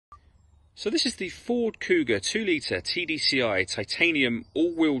So this is the Ford Kuga 2-litre TDCi titanium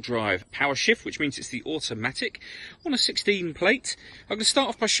all-wheel drive power shift, which means it's the automatic on a 16 plate. I'm going to start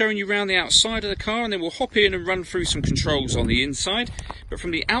off by showing you around the outside of the car, and then we'll hop in and run through some controls on the inside. But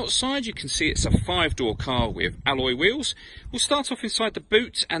from the outside you can see it's a 5-door car with alloy wheels. We'll start off inside the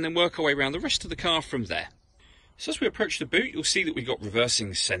boot and then work our way around the rest of the car from there. So as we approach the boot, you'll see that we've got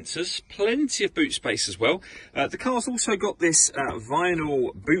reversing sensors, plenty of boot space as well. The car's also got this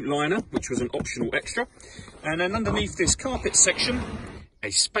vinyl boot liner, which was an optional extra. And then underneath this carpet section, a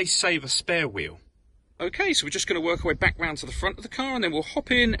space saver spare wheel. Okay, so we're just going to work our way back round to the front of the car, and then we'll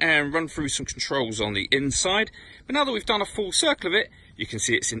hop in and run through some controls on the inside. But now that we've done a full circle of it, you can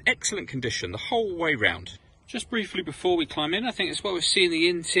see it's in excellent condition the whole way round. Just briefly before we climb in, I think it's well worth seeing the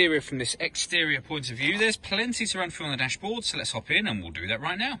interior from this exterior point of view. There's plenty to run through on the dashboard, so let's hop in and we'll do that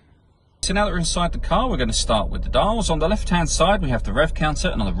right now. So now that we're inside the car, we're going to start with the dials. On the left-hand side, we have the rev counter,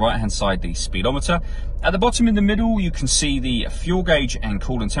 and on the right-hand side, the speedometer. At the bottom in the middle, you can see the fuel gauge and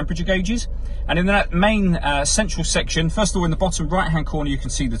coolant temperature gauges. And in that main central section, first of all, in the bottom right-hand corner, you can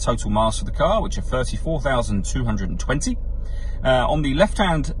see the total miles for the car, which are 34,220. On the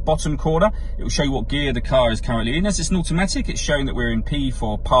left-hand bottom corner, it will show you what gear the car is currently in. As it's an automatic, it's showing that we're in P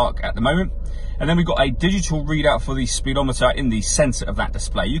for park at the moment. And then we've got a digital readout for the speedometer in the centre of that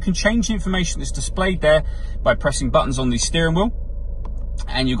display. You can change the information that's displayed there by pressing buttons on the steering wheel.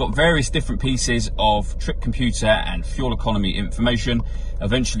 And you've got various different pieces of trip computer and fuel economy information,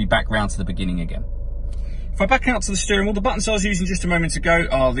 eventually back round to the beginning again. If I back out to the steering wheel, the buttons I was using just a moment ago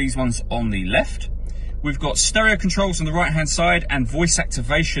are these ones on the left. We've got stereo controls on the right hand side and voice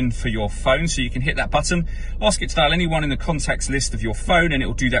activation for your phone, so you can hit that button, ask it to dial anyone in the contacts list of your phone, and it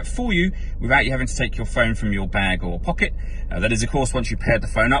will do that for you without you having to take your phone from your bag or pocket. That is of course once you paired the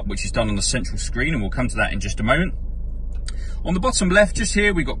phone up, which is done on the central screen, and we'll come to that in just a moment. On the bottom left just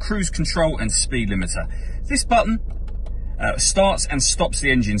here we've got cruise control and speed limiter. This button starts and stops the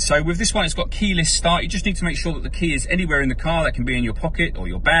engine. So with this one it's got keyless start. You just need to make sure that the key is anywhere in the car. That can be in your pocket or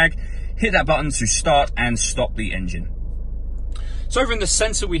your bag. Hit that button to start and stop the engine. So over in the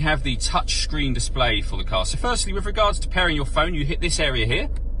centre we have the touch screen display for the car. So firstly, with regards to pairing your phone, you hit this area here.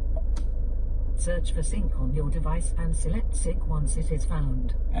 Search for sync on your device and select sync once it is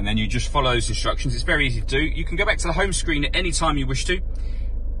found. And then you just follow those instructions. It's very easy to do. You can go back to the home screen at any time you wish to.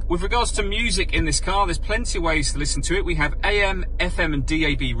 With regards to music in this car, there's plenty of ways to listen to it. We have AM, FM and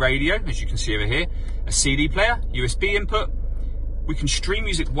DAB radio, as you can see over here, a CD player, USB input. We can stream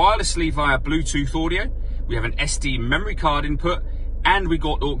music wirelessly via Bluetooth audio. We have an SD memory card input, and we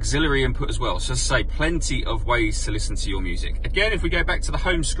got auxiliary input as well. So as I say, plenty of ways to listen to your music. Again, if we go back to the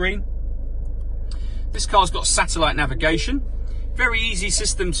home screen, this car's got satellite navigation. Very easy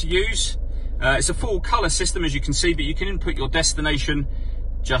system to use. It's a full colour system, as you can see, but you can input your destination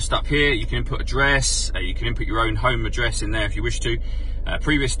just up here. You can input address, you can input your own home address in there if you wish to.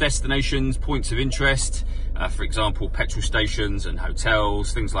 Previous destinations, points of interest, for example, petrol stations and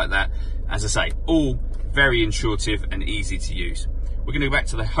hotels, things like that. As I say, all very intuitive and easy to use. We're going to go back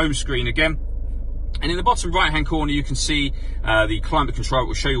to the home screen again. And in the bottom right hand corner you can see the climate control. It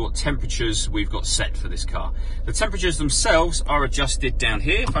will show you what temperatures we've got set for this car. The temperatures themselves are adjusted down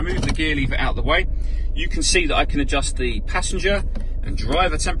here. If I move the gear lever out of the way, you can see that I can adjust the passenger and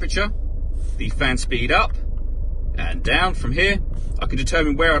driver temperature, the fan speed up and down. From here I can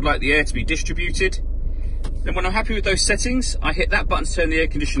determine where I'd like the air to be distributed. Then when I'm happy with those settings, I hit that button to turn the air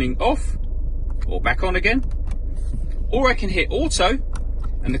conditioning off or back on again. Or I can hit auto,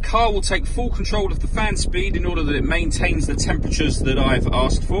 and the car will take full control of the fan speed in order that it maintains the temperatures that I've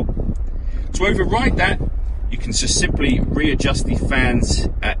asked for. To override that, you can just simply readjust the fans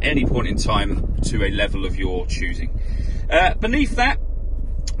at any point in time to a level of your choosing. Beneath that,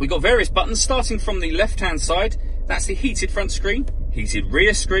 we've got various buttons, starting from the left-hand side. That's the heated front screen, heated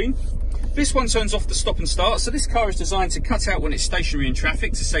rear screen. This one turns off the stop and start, so this car is designed to cut out when it's stationary in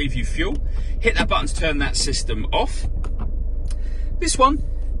traffic to save you fuel. Hit that button to turn that system off. This one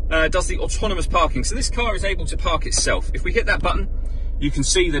does the autonomous parking, so this car is able to park itself. If we hit that button, you can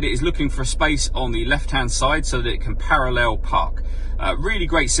see that it is looking for a space on the left-hand side so that it can parallel park. Really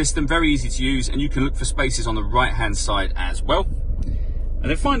great system, very easy to use, and you can look for spaces on the right-hand side as well. And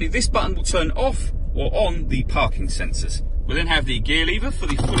then finally, this button will turn off or on the parking sensors. We'll then have the gear lever for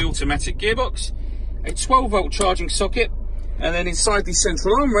the fully automatic gearbox, a 12-volt charging socket, and then inside the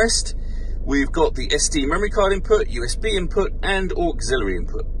central armrest, we've got the SD memory card input, USB input, and auxiliary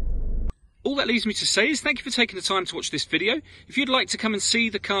input. All that leaves me to say is thank you for taking the time to watch this video. If you'd like to come and see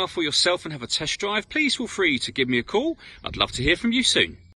the car for yourself and have a test drive, please feel free to give me a call. I'd love to hear from you soon.